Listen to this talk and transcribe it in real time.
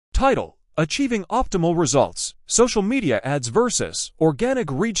Title: Achieving Optimal Results, Social Media Ads versus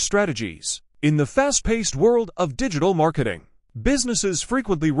Organic Reach Strategies. In the fast-paced world of digital marketing, businesses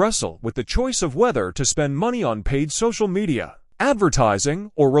frequently wrestle with the choice of whether to spend money on paid social media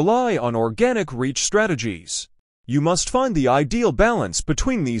advertising or rely on organic reach strategies. You must find the ideal balance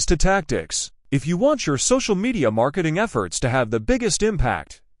between these two tactics if you want your social media marketing efforts to have the biggest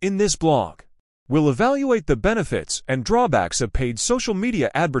impact. In this blog, we'll evaluate the benefits and drawbacks of paid social media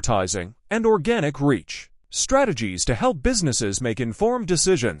advertising and organic reach strategies to help businesses make informed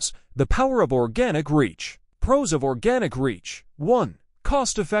decisions. The power of organic reach. Pros of organic reach. 1.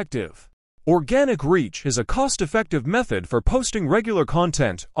 Cost-effective. Organic reach is a cost-effective method for posting regular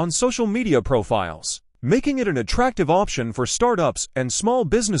content on social media profiles, making it an attractive option for startups and small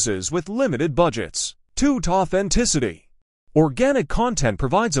businesses with limited budgets. 2. Authenticity. Organic content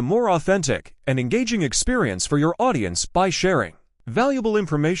provides a more authentic and engaging experience for your audience by sharing valuable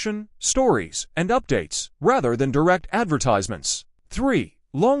information, stories, and updates rather than direct advertisements. 3.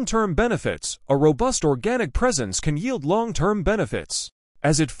 Long-term benefits. A robust organic presence can yield long-term benefits,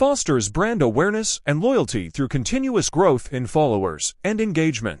 as it fosters brand awareness and loyalty through continuous growth in followers and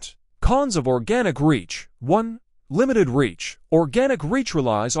engagement. Cons of organic reach. 1. Limited reach. Organic reach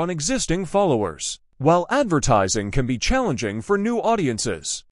relies on existing followers, while advertising can be challenging for new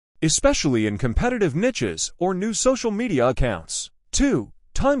audiences, especially in competitive niches or new social media accounts. 2.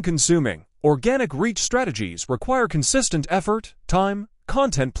 Time-consuming. Organic reach strategies require consistent effort, time,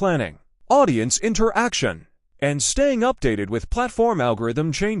 content planning, audience interaction, and staying updated with platform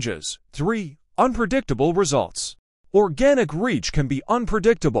algorithm changes. 3. Unpredictable results. Organic reach can be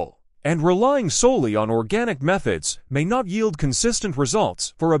unpredictable, and relying solely on organic methods may not yield consistent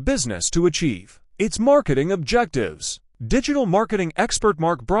results for a business to achieve its marketing objectives. Digital marketing expert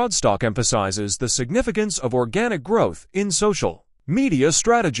Mark Broadstock emphasizes the significance of organic growth in social media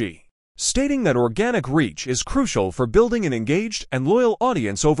strategy, stating that organic reach is crucial for building an engaged and loyal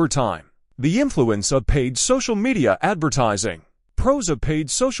audience over time. The influence of paid social media advertising. Pros of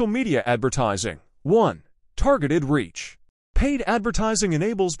paid social media advertising. 1. Targeted reach. Paid advertising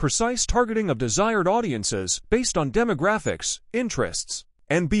enables precise targeting of desired audiences based on demographics, interests,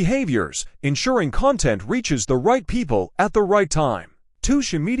 and behaviors, ensuring content reaches the right people at the right time. 2.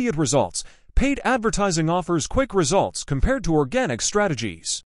 Immediate results. Paid advertising offers quick results compared to organic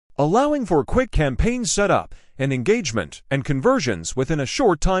strategies, allowing for quick campaign setup and engagement and conversions within a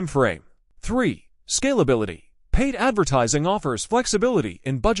short time frame. 3. Scalability. Paid advertising offers flexibility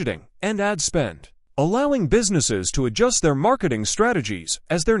in budgeting and ad spend, allowing businesses to adjust their marketing strategies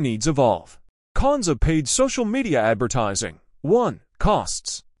as their needs evolve. Cons of paid social media advertising. 1.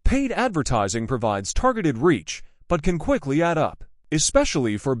 Costs. Paid advertising provides targeted reach, but can quickly add up,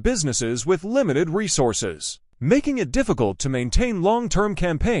 especially for businesses with limited resources, making it difficult to maintain long-term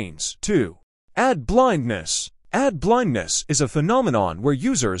campaigns. 2. Ad blindness. Ad blindness is a phenomenon where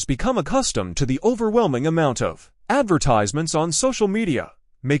users become accustomed to the overwhelming amount of advertisements on social media,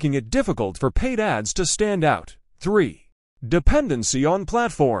 making it difficult for paid ads to stand out. 3. Dependency on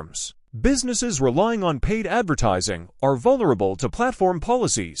platforms. Businesses relying on paid advertising are vulnerable to platform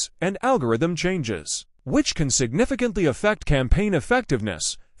policies and algorithm changes, which can significantly affect campaign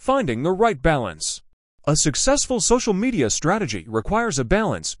effectiveness. Finding the right balance. A successful social media strategy requires a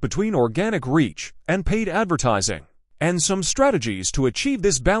balance between organic reach and paid advertising, and some strategies to achieve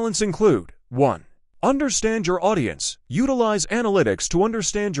this balance include: 1. Understand your audience. Utilize analytics to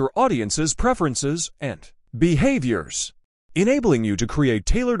understand your audience's preferences and behaviors, enabling you to create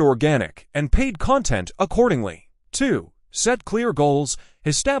tailored organic and paid content accordingly. 2. Set clear goals.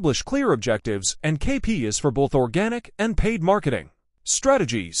 Establish clear objectives and KPIs for both organic and paid marketing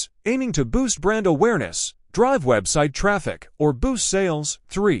strategies, aiming to boost brand awareness, drive website traffic, or boost sales.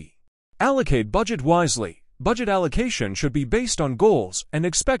 3. Allocate budget wisely. Budget allocation should be based on goals and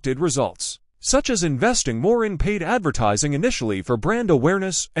expected results, such as investing more in paid advertising initially for brand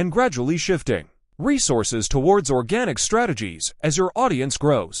awareness and gradually shifting resources towards organic strategies as your audience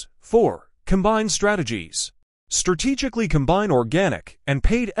grows. 4. Combine strategies. Strategically combine organic and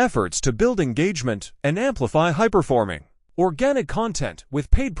paid efforts to build engagement and amplify high-performing organic content with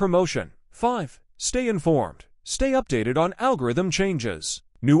paid promotion. 5. Stay informed. Stay updated on algorithm changes,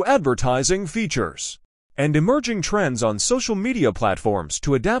 new advertising features, and emerging trends on social media platforms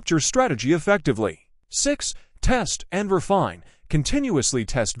to adapt your strategy effectively. 6. Test and refine. Continuously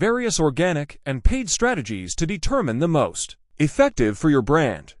test various organic and paid strategies to determine the most effective for your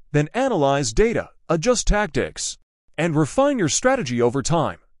brand. Then analyze data, adjust tactics, and refine your strategy over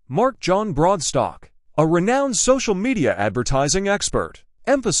time. Mark John Broadstock, a renowned social media advertising expert,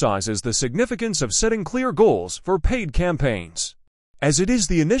 emphasizes the significance of setting clear goals for paid campaigns as it is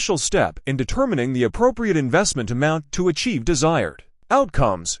the initial step in determining the appropriate investment amount to achieve desired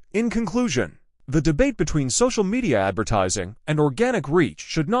outcomes. In conclusion, the debate between social media advertising and organic reach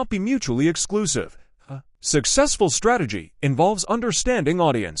should not be mutually exclusive. A successful strategy involves understanding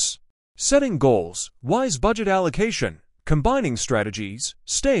audience, setting goals, wise budget allocation, combining strategies,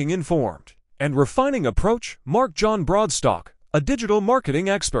 staying informed, and refining approach. Mark John Broadstock, a digital marketing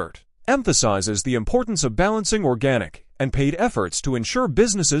expert, emphasizes the importance of balancing organic and paid efforts to ensure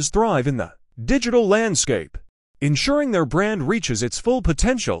businesses thrive in the digital landscape, ensuring their brand reaches its full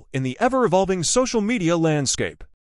potential in the ever-evolving social media landscape.